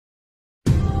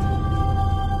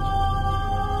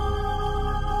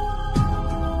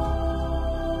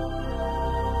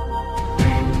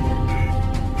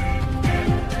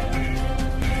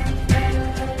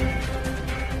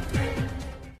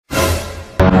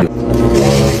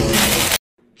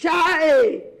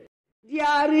Hi!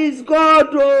 There is God!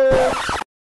 Oh.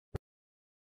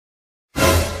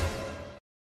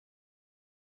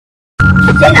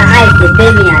 Then I to pay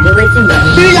me and waiting.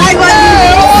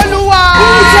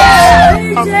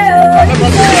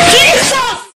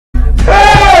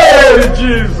 Hey,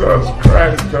 Jesus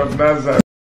Christ of Nazareth.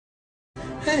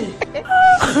 Hey.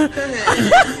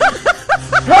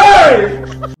 Hey!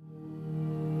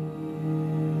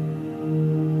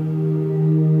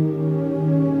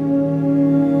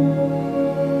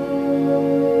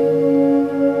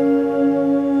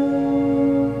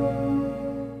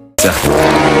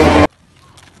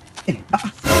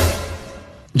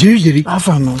 Jerry,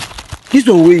 no. This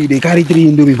the way they carry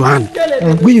 3 Indomie for hand.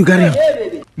 Where you carry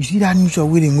them? You see that new shop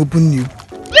where they open you?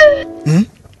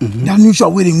 That new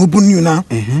shop where they open you now?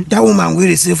 That woman where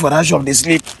they say for that shop they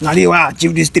sleep. Now they will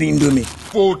achieve this 3 Indomie.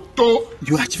 Photo.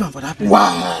 You achieve them for that place?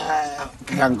 Wow.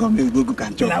 Can come we go cook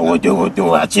and chop. Now what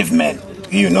you achievement?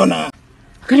 You know now.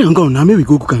 Carry on go now, maybe we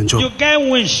go cook and chop. You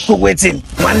can wish. Go waiting.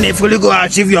 One day fully go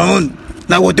achieve your own.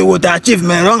 Now what you achieve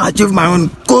man, wrong achieve my own.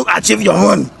 Go achieve your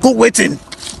own. Go waiting.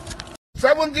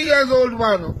 70 years old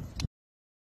man.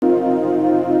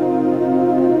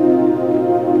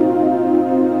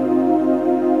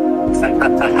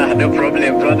 No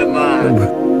problem, brother man.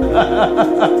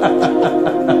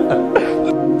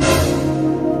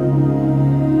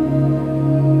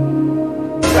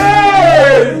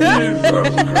 Hey, Jesus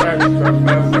Christ of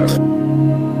Nazareth.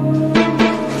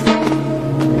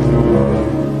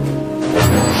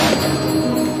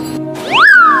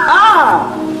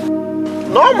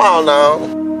 Normal now.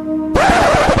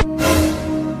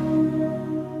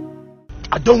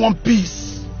 I don't want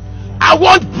peace. I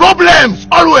want problems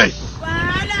always.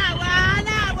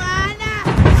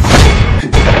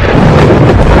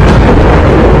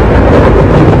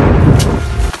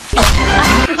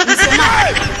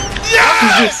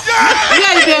 Yes! Where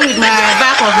are you going with my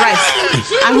bag of rice?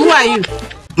 And who are you?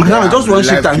 Madam, I just want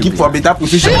shift and keep for a better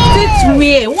position. Shift it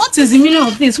where? What is the meaning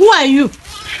of this? Who are you?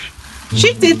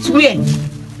 Shift it where?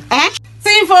 Eh?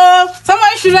 Sinful!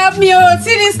 Somebody should help me. Oh,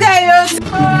 see this guy.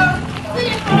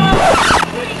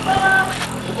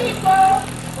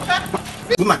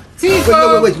 Woman,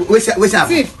 wait up.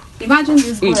 Imagine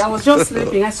this boy. I was just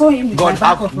sleeping. I saw him with my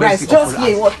bag of rice. Just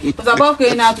here. What? It was about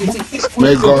going out with it.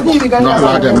 May God not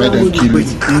allow them to kill you.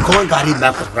 You can't carry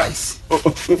back of rice.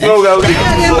 No,